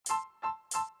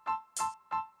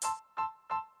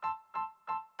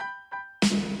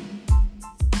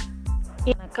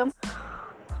வணக்கம்.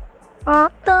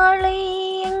 ஆத்தாளை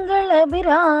எங்கள்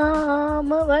அபிராம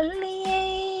வல்லியை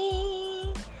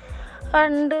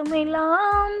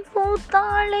அண்டுமிலாம்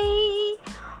பூத்தாளை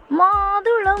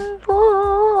மாதுளம் பூ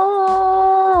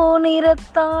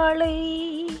நிறத்தாளை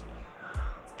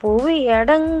புவி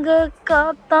அடங்க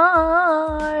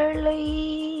காத்தாளை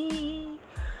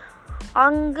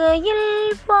அங்கையில்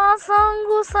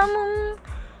பாசாங்குசமும்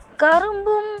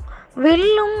கரும்பும்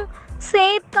வில்லும்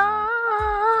சேத்தாளை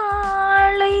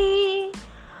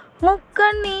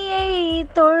முக்கண்ணியை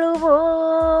தொழுவோர்க்கு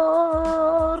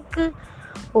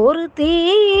ஒரு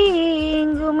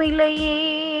தீங்குமில்லையே.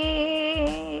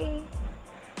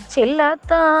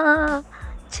 செல்லாத்தா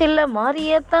செல்ல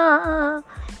மாறியத்தா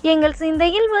எங்கள்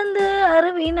சிந்தையில் வந்து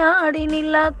அருவினாடி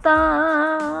நில்லாத்தா.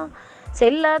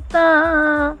 செல்லாத்தா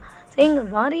எங்கள்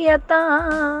மாறியத்தா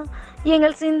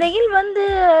எங்கள் சிந்தையில் வந்து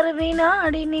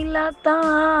அருவினாடி நில்லாத்தா.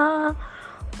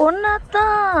 பொன்னாத்தா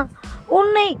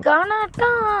உன்னை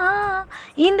காணாட்டா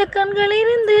இந்த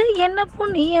கண்களிலிருந்து என்ன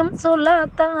புண்ணியம்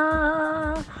சொல்லாத்தா.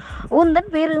 உந்தன்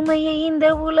பெருமையை இந்த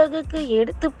உலகுக்கு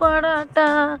எடுத்து பாடாட்டா.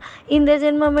 இந்த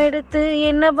ஜென்மம் எடுத்து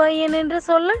என்ன பயன் என்று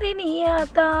சொல்லடி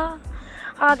நீயாத்தா.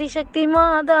 ஆதிசக்தி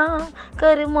மாதா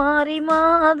கருமாரி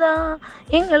மாதா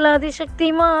எங்கள் ஆதிசக்தி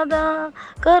மாதா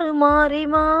கருமாரி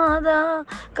மாதா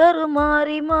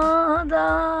கருமாரி மாதா.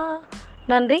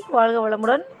 நன்றி. வாழ்க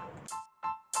வளமுடன்.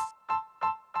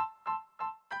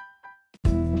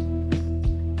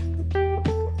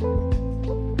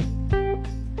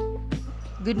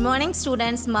 Good morning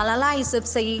students. Malala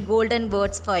Yousafzai golden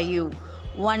words for you.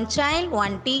 One child,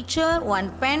 one teacher, one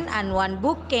pen and one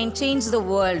book can change the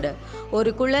world.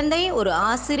 ஒரு குழந்தை, ஒரு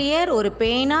ஆசிரியர், ஒரு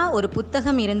பேனா, ஒரு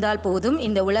புத்தகம் இருந்தால் போதும்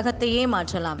இந்த உலகத்தையே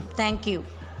மாற்றலாம். Thank you.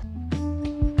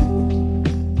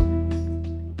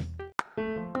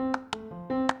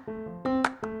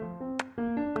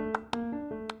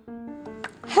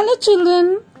 Hello children,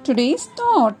 today's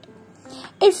thought.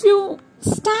 If you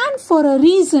stand for a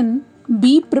reason,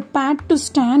 be prepared to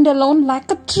stand alone like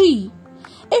a tree.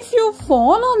 If you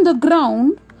fall on the ground,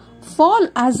 fall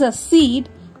as a seed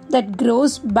that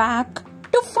grows back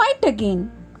to fight again.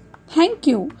 Thank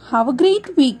you. Have a great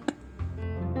week.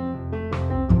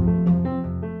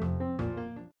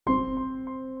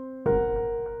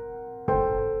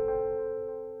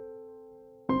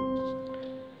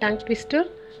 Tongue twister.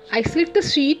 I slit the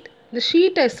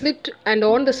sheet I slit, and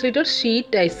on the slitted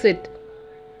sheet I sit.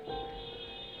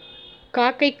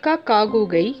 காக்கைக்கா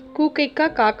காகூகை, கூக்கைக்கா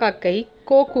காக்காக்கை,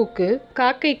 கோக்கூக்கு,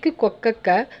 காக்கைக்கு கொக்கக்க,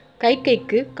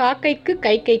 கைக்கைக்கு, காக்கைக்கு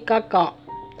கைக்கைக்கா கா.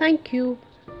 Thank you.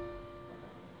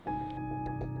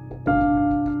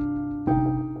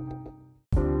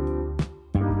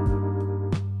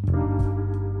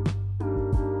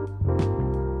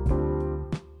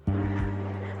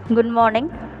 Good morning.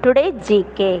 Today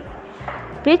GK.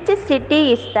 Which city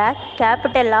is the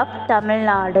capital of Tamil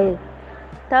Nadu?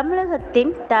 தமிழகத்தின்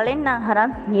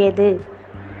தலைநகரம் எது?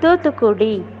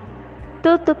 Thoothukudi.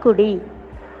 Thoothukudi.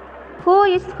 Who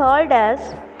is called as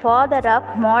father of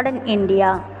modern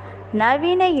India?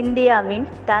 நவீன இந்தியாவின்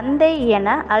தந்தை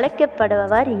என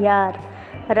அழைக்கப்படுபவர் யார்?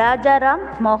 ராஜாராம்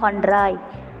மோகன் ராய்.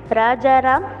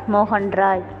 ராஜாராம் மோகன்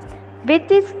Rai.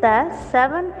 Which is the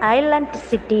seven island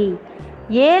city?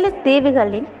 7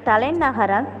 தீவுகளின்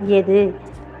தலைநகரம் எது?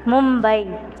 Mumbai.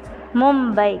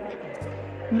 Mumbai.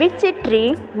 Which tree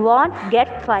won't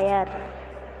get fire?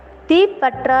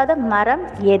 தீப்பற்றாத மரம்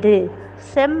எது?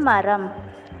 செம்மரம்.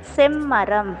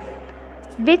 செம்மரம்.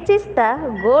 Which is the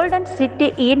golden city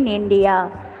in India?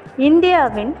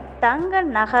 இந்தியாவின் தங்க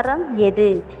நகரம்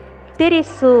எது?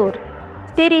 Thrissur.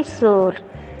 Thrissur.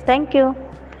 Thank you.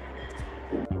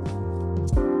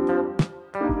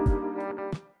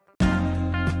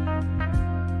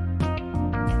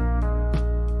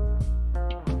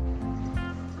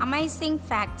 Amazing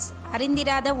facts.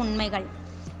 அறிந்திராத உண்மைகள்.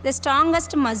 The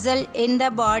strongest muscle in the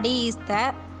body is the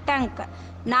tongue.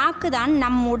 நாக்கு தான்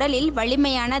நம் உடலில்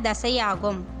வலிமையான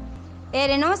தசையாகும். A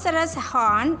rhinoceros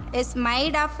horn is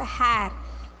made of hair.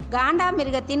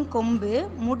 காண்டாமிருகத்தின் கொம்பு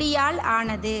முடியால்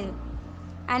ஆனது.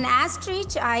 An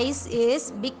ostrich eyes is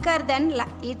bigger than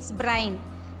its brain.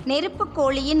 நெருப்பு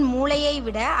கோழியின் மூளையை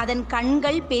விட அதன்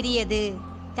கண்கள் பெரியது.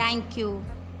 Thank you.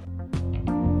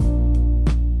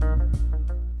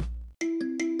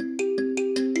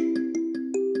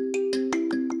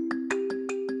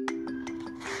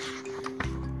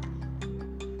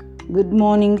 Good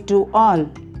morning to all.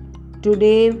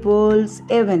 Today world's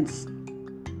events.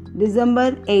 December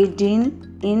 18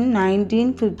 in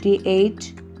 1958,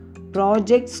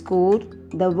 Project Score,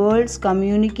 the world's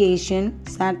communication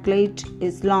satellite,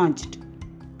 is launched.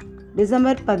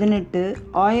 December 18,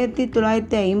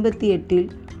 1958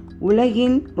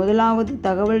 உலகின் முதலாவது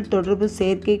தகவல் தொடர்பு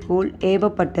செயற்கைக்கோள்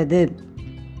ஏவப்பட்டது.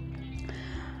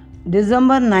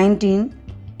 December 19,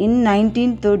 in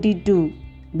 1932,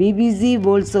 BBC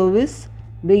World Service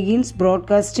begins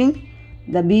broadcasting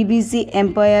the BBC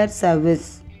Empire Service.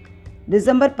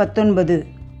 December 19,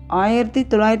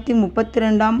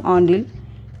 1932 ஆண்டில்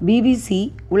BBC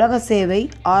உலக சேவை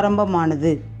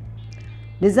ஆரம்பமானது.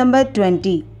 December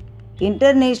 20,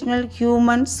 International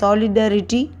Human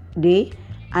Solidarity Day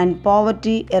and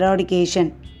Poverty Eradication.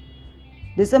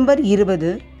 December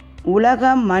 20,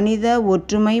 உலக மனித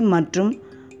ஒற்றுமை மற்றும்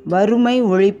வறுமை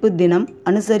ஒழிப்பு தினம்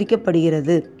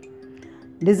அனுசரிக்கப்படுகிறது.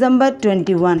 December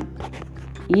 21,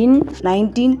 in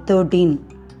 1913,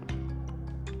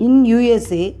 in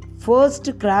USA, first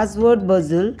crossword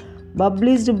puzzle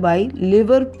published by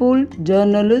Liverpool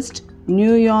journalist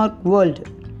New York World.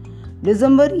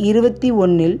 December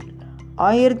 21,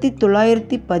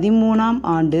 1913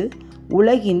 ஆண்டு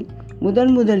உலகின்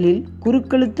முதலில்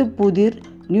குறுக்கெழுத்து புதிர்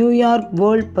நியூயார்க்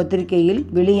வேர்ல்ட் பத்திரிகையில்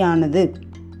வெளியானது.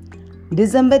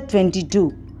 டிசம்பர் 22,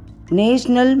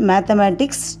 நேஷனல்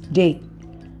மேத்தமேட்டிக்ஸ் டே.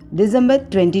 டிசம்பர்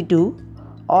 22,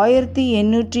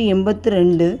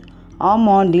 1882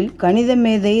 ஆண்டில் கணித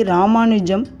மேதை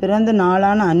ராமானுஜம் பிறந்த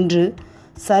நாளான அன்று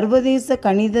சர்வதேச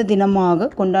கணித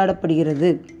தினமாக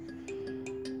கொண்டாடப்படுகிறது.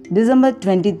 December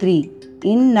 23,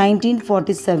 in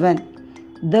 1947,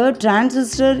 the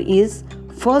transistor is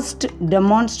first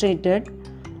demonstrated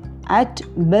at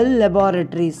Bell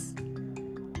Laboratories.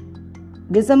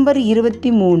 December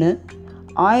 23,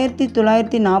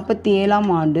 1947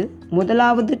 ஆண்டு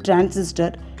முதலாவது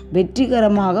டிரான்சிஸ்டர்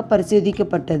வெற்றிகரமாக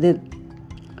பரிசோதிக்கப்பட்டது.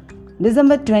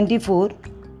 December 24,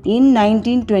 in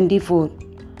 1924,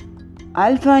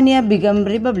 Albania became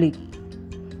republic.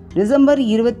 December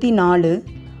 24,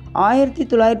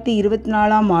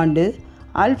 1924 ஆண்டு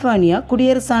அல்பானியா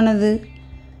குடியரசானது.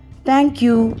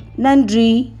 தேங்க்யூ.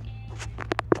 நன்றி.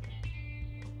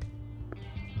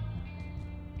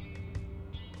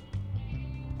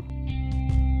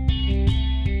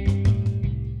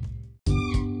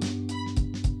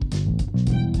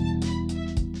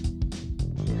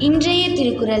 இன்றைய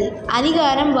திருக்குறள்.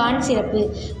 அதிகாரம் வான் சிறப்பு.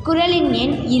 குறளின்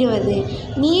எண் 20.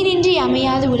 நீரின்றி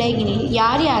அமையாது உலகினில்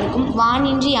யார் யாருக்கும்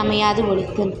வானின்றி அமையாது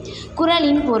ஒழுக்கு.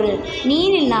 குறளின் பொருள்.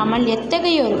 நீர் இல்லாமல்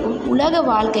எத்தகையோருக்கும் உலக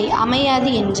வாழ்க்கை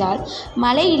அமையாது என்றால்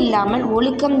மழை இல்லாமல்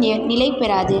ஒழுக்கம் நிலை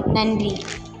பெறாது. நன்றி.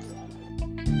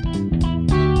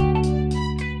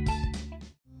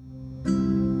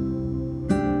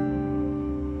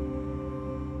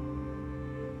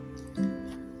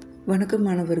 வணக்கம்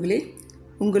மாணவர்களே,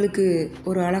 உங்களுக்கு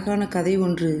ஒரு அழகான கதை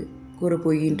ஒன்று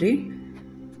கூறப்போகின்றேன்.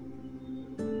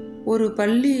 ஒரு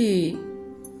பள்ளி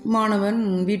மாணவன்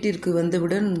வீட்டிற்கு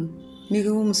வந்தவுடன்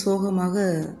மிகவும் சோகமாக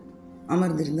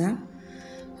அமர்ந்திருந்தான்.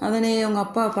 அதனை அவங்க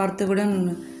அப்பா பார்த்தவுடன்,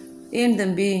 ஏன்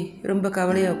தம்பி ரொம்ப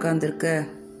கவலையாக உட்காந்துருக்க,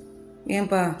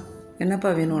 ஏன்பா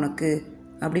என்னப்பா வேணும் உனக்கு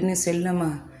அப்படின்னு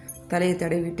செல்லமாக தலையை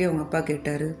தடவிட்டு அவங்க அப்பா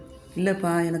கேட்டார்.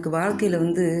 இல்லைப்பா, எனக்கு வாழ்க்கையில்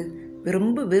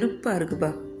ரொம்ப வெறுப்பாக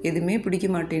இருக்குப்பா, எதுவுமே பிடிக்க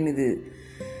மாட்டேனுது,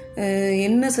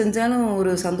 என்ன செஞ்சாலும்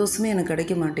ஒரு சந்தோஷமே எனக்கு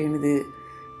கிடைக்க மாட்டேனுது,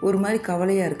 ஒரு மாதிரி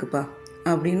கவலையாக இருக்குப்பா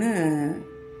அப்படின்னு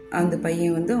அந்த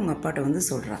பையன் அவங்க அப்பாட்ட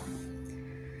சொல்கிறான்.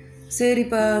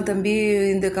 சரிப்பா தம்பி,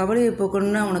 இந்த கவலையை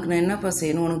போக்கணுன்னா உனக்கு நான் என்னப்பா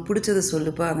செய்யணும், உனக்கு பிடிச்சதை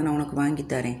சொல்லுப்பா, அதை நான் உனக்கு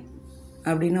வாங்கித்தரேன்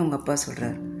அப்படின்னு அவங்க அப்பா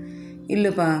சொல்கிறார்.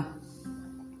 இல்லைப்பா,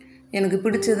 எனக்கு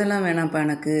பிடிச்சதெல்லாம் வேணாம்ப்பா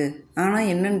எனக்கு, ஆனால்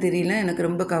என்னன்னு தெரியல, எனக்கு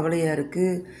ரொம்ப கவலையாக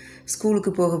இருக்குது,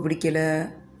 ஸ்கூலுக்கு போக பிடிக்கல,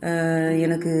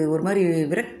 எனக்கு ஒரு மாதிரி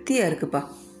விரக்தியாக இருக்குப்பா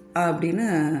அப்படின்னு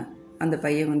அந்த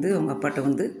பையன் அவங்க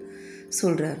அப்பாட்ட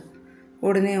சொல்கிறார்.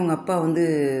 உடனே அவங்க அப்பா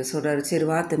சொல்கிறாரு, சரி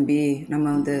வா தம்பி, நம்ம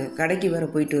அந்த கடைக்கு வேற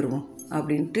போயிட்டு வருவோம்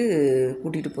அப்படின்ட்டு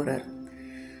கூட்டிகிட்டு போகிறார்.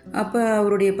 அப்போ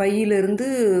அவருடைய பையிலிருந்து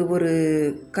ஒரு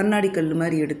கண்ணாடி கல்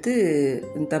மாதிரி எடுத்து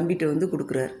தம்பிகிட்ட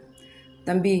கொடுக்குறார்.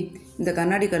 தம்பி, இந்த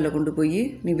கண்ணாடி கல்லை கொண்டு போய்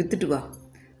நீ விற்றுட்டு வா,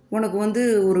 உனக்கு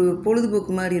ஒரு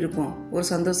பொழுதுபோக்கு மாதிரி இருக்கும், ஒரு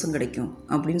சந்தோஷம் கிடைக்கும்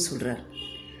அப்படின்னு சொல்கிறார்.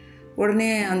 உடனே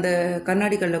அந்த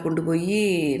கண்ணாடி கல்லை கொண்டு போய்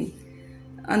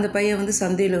அந்த பையன்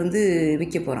சந்தையில்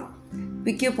விற்க போகிறான்.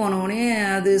 விற்க போனவுடனே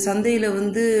அது சந்தையில்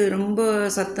ரொம்ப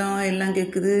சத்தம் எல்லாம்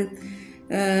கேட்குது.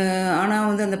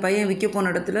 ஆனால் அந்த பையன் விற்க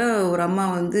போன இடத்துல ஒரு அம்மா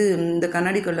இந்த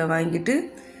கண்ணாடி கல்லை வாங்கிட்டு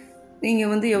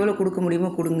நீங்கள் எவ்வளோ கொடுக்க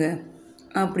முடியுமோ கொடுங்க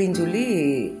அப்படின்னு சொல்லி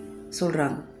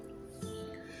சொல்கிறாங்க.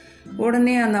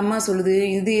 உடனே அந்த அம்மா சொல்லுது,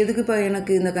 இது எதுக்குப்பா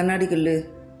எனக்கு இந்த கண்ணாடி கல்,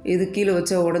 இது கீழே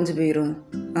வச்சா உடஞ்சி போயிடும்.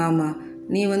 ஆமாம்,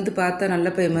 நீ பார்த்தா நல்ல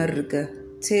பையன் மாதிரி இருக்க,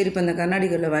 சரி இப்போ இந்த கண்ணாடி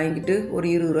கல்லை வாங்கிட்டு ஒரு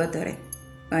 20 ரூபா தரேன்,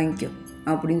 வாங்கிக்கோ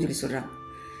அப்படின்னு சொல்லி சொல்கிறாங்க.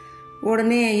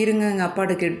 உடனே இருங்க எங்கள்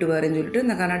அப்பாட்ட கேட்டு வரேன்னு சொல்லிட்டு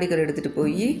இந்த கண்ணாடி கல் எடுத்துகிட்டு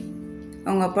போய்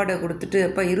அவங்க அப்பாட்ட கொடுத்துட்டு,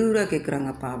 அப்பா 20 ரூபா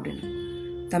கேட்குறாங்கப்பா அப்படின்னு.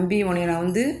 தம்பி, உன்னை நான்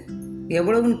வந்து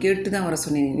எவ்வளவுன்னு கேட்டு தான் வர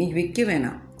சொன்னேன், நீ வைக்க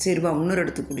வேணாம், சரிப்பா இன்னொரு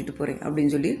இடத்துக்கு கூட்டிகிட்டு போகிறேன்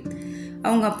அப்படின்னு சொல்லி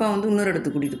அவங்க அப்பா வந்து இன்னொரு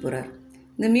இடத்துக்கு கூட்டிகிட்டு போகிறார்.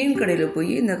 இந்த மீன் கடையில்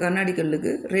போய் இந்த கண்ணாடி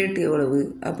கல்லுக்கு ரேட்டு எவ்வளவு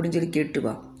அப்படின்னு சொல்லி கேட்டு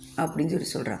வா அப்படின்னு சொல்லி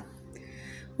சொல்கிறான்.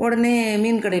 உடனே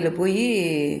மீன் கடையில் போய்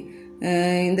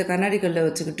இந்த கண்ணாடி கல்லை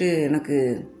வச்சுக்கிட்டு எனக்கு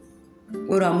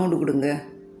ஒரு அமௌண்ட்டு கொடுங்க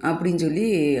அப்படின்னு சொல்லி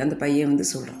அந்த பையன் வந்து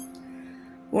சொல்கிறான்.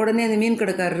 உடனே அந்த மீன்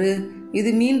கடைக்காரரு, இது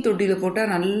மீன் தொட்டியில்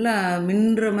போட்டால் நல்லா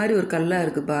மின்னுற மாதிரி ஒரு கல்லாக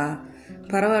இருக்குப்பா,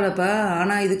 பரவாயில்லப்பா,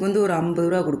 ஆனால் இதுக்கு வந்து ஒரு 50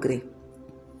 ரூபா கொடுக்குறேன்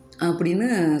அப்படின்னு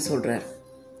சொல்கிறார்.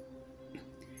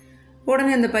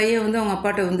 உடனே அந்த பையன் வந்து அவங்க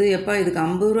அப்பாட்ட வந்து, எப்பா இதுக்கு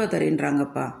 50 ரூபா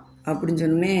தரேன்றாங்கப்பா அப்படின்னு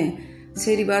சொன்னே,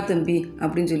 சரிப்பா தம்பி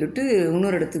அப்படின்னு சொல்லிட்டு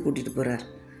இன்னொரு இடத்துக்கு கூட்டிகிட்டு போகிறார்.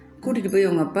 கூட்டிகிட்டு போய்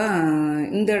அவங்க அப்பா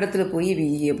இந்த இடத்துல போய்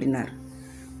அப்படின்னார்.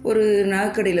 ஒரு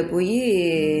நகைக்கடையில் போய்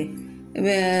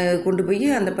கொண்டு போய்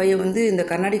அந்த பையன் வந்து இந்த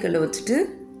கண்ணாடி கல்லை வச்சுட்டு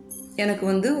எனக்கு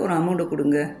வந்து ஒரு அமௌண்ட்டை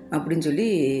கொடுங்க அப்படின்னு சொல்லி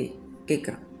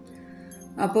கேட்குறான்.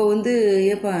 அப்போ வந்து,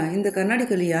 ஏப்பா இந்த கண்ணாடி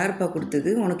கல் யாருப்பா கொடுத்தது,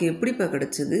 உனக்கு எப்படிப்பா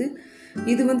கிடச்சிது,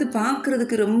 இது வந்து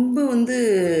பார்க்குறதுக்கு ரொம்ப வந்து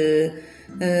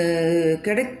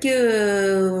கிடைக்க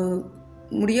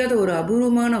முடியாத ஒரு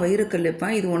அபூர்வமான வைரக்கல்லைப்பா,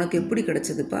 இது உனக்கு எப்படி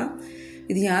கிடச்சிதுப்பா,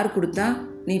 இது யார் கொடுத்தா,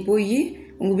 நீ போய்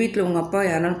உங்கள் வீட்டில் உங்கள் அப்பா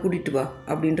யாராலும் கூட்டிகிட்டு வா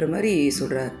அப்படின்ற மாதிரி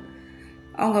சொல்கிறார்.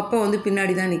 அவங்க அப்பா வந்து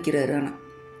பின்னாடி தான் நிற்கிறாரு. ஆனால்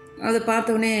அதை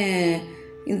பார்த்தவொடனே,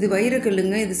 இது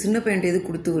வைரக்கல்லுங்க, இது சின்ன பையன்ட்டு எது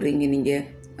கொடுத்து விட்றீங்க நீங்கள்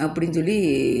அப்படின்னு சொல்லி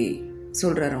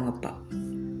சொல்கிறார் அவங்க அப்பா.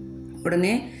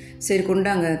 உடனே சரி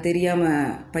கொண்டாங்க,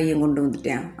 தெரியாமல் பையன் கொண்டு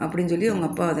வந்துட்டேன் அப்படின்னு சொல்லி அவங்க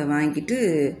அப்பா அதை வாங்கிட்டு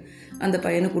அந்த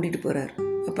பையனை கூட்டிகிட்டு போகிறார்.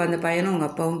 அப்போ அந்த பையனும் அவங்க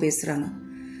அப்பாவும் பேசுகிறாங்க.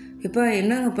 எப்பா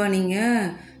என்னங்கப்பா, நீங்கள்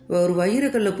ஒரு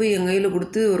வைரக்கல்லை போய் என் கையில்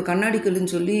கொடுத்து ஒரு கண்ணாடி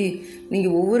கல்லுன்னு சொல்லி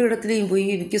நீங்கள் ஒவ்வொரு இடத்துலையும் போய்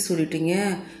விற்க சொல்லிட்டீங்க,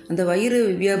 அந்த வைர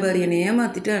வியாபாரி என்னை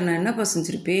ஏமாற்றிட்டு நான் என்னப்பா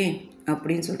செஞ்சுருப்பேன்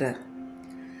அப்படின்னு சொல்கிறார்.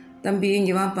 தம்பி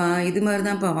இங்கே வாப்பா, இது மாதிரி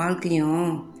தான்ப்பா வாழ்க்கையும்,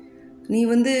 நீ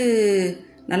வந்து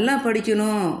நல்லா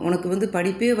படிக்கணும், உனக்கு வந்து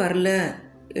படிப்பே வரல,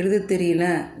 எழுத தெரியல,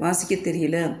 வாசிக்க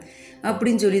தெரியல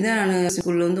அப்படின்னு சொல்லி தான் நான்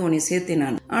ஸ்கூலில் வந்து உன்னை சேர்த்தேன்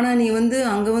நான். ஆனால் நீ வந்து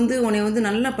அங்கே வந்து உன்னை வந்து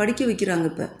நல்லா படிக்க வைக்கிறாங்க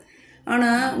இப்போ.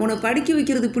 ஆனால் உன்னை படிக்க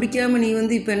வைக்கிறது பிடிக்காம நீ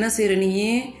வந்து இப்போ என்ன செய்கிற,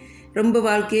 நீயே ரொம்ப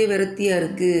வாழ்க்கையே விரக்தியாக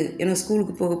இருக்குது, எனக்கு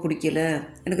ஸ்கூலுக்கு போக பிடிக்கல,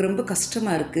 எனக்கு ரொம்ப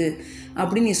கஷ்டமாக இருக்குது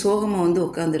அப்படின்னு நீ சோகமாக வந்து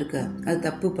உட்காந்துருக்க. அது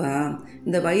தப்புப்பா,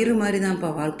 இந்த வயிறு மாதிரி தான்ப்பா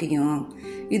வாழ்க்கையும்.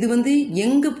 இது வந்து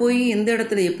எங்கே போய் எந்த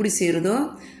இடத்துல எப்படி சேருதோ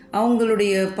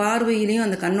அவங்களுடைய பார்வையிலையும்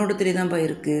அந்த கண்ணோட்டத்திலே தான்ப்பா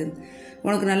இருக்குது.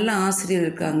 உனக்கு நல்ல ஆசிரியர்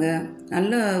இருக்காங்க,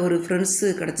 நல்ல ஒரு ஃப்ரெண்ட்ஸு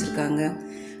கிடச்சிருக்காங்க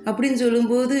அப்படின்னு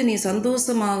சொல்லும்போது நீ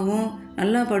சந்தோஷமாகவும்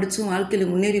நல்லா படித்தும்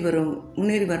வாழ்க்கையில் முன்னேறி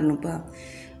வரணும்ப்பா.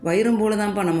 வைரம் போல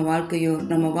தான்ப்பா நம்ம வாழ்க்கையும்,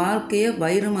 நம்ம வாழ்க்கையை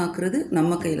வைரமாக்குறது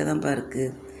நம்ம கையில் தான்ப்பா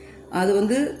இருக்குது. அது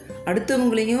வந்து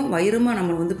அடுத்தவங்களையும் வைரமாக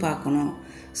நம்ம வந்து பார்க்கணும்.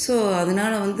 ஸோ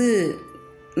அதனால் வந்து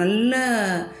நல்ல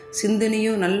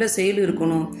சிந்தனையும் நல்ல செயலும்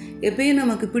இருக்கணும். எப்பயும்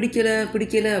நமக்கு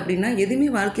பிடிக்கலை அப்படின்னா எதுவுமே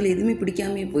வாழ்க்கையில் எதுவுமே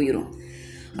பிடிக்காமே போயிடும்.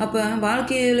 அப்போ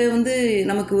வாழ்க்கையில் வந்து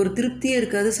நமக்கு ஒரு திருப்தியே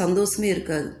இருக்காது, சந்தோஷமே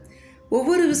இருக்காது.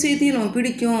 ஒவ்வொரு விஷயத்தையும் நம்ம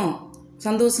பிடிக்கும்,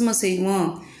 சந்தோஷமாக செய்வோம்,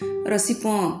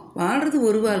 ரசிப்போம். வாழ்கிறது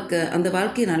ஒரு வாழ்க்கை, அந்த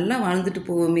வாழ்க்கையை நல்லா வாழ்ந்துட்டு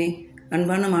போவோமே.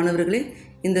 அன்பான மாணவர்களே,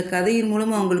 இந்த கதையின்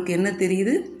மூலமாக அவங்களுக்கு என்ன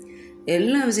தெரியுது,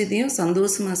 எல்லா விஷயத்தையும்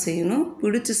சந்தோஷமாக செய்யணும்,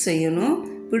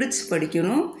 பிடிச்சு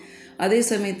படிக்கணும். அதே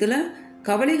சமயத்தில்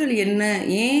கவலைகள் என்ன,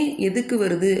 ஏன், எதுக்கு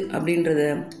வருது அப்படின்றத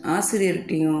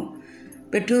ஆசிரியர்கிட்டையும்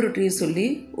பெற்றோர்கிட்டையும் சொல்லி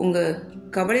உங்கள்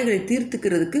கவலைகளை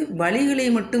தீர்த்துக்கிறதுக்கு வழிகளை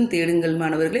மட்டும் தேடுங்கள்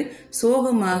மாணவர்களே.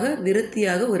 சோகமாக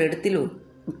விரக்தியாக ஒரு இடத்தில்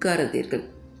உட்காராதீர்கள்.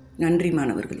 நன்றி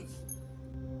மாணவர்களே.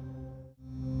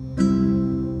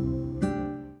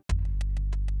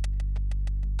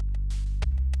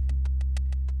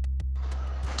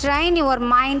 Train your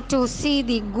mind to see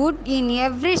the good in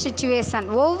every situation.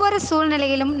 ஒவ்வொரு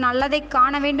சூழ்நிலையிலும் நல்லதை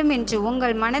காண வேண்டும் என்று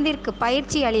உங்கள் மனதிற்கு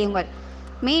பயிற்சி அளியுங்கள்.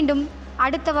 மீண்டும்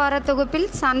அடுத்த வார தொகுப்பில்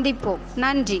சந்திப்போம்.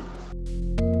 நன்றி.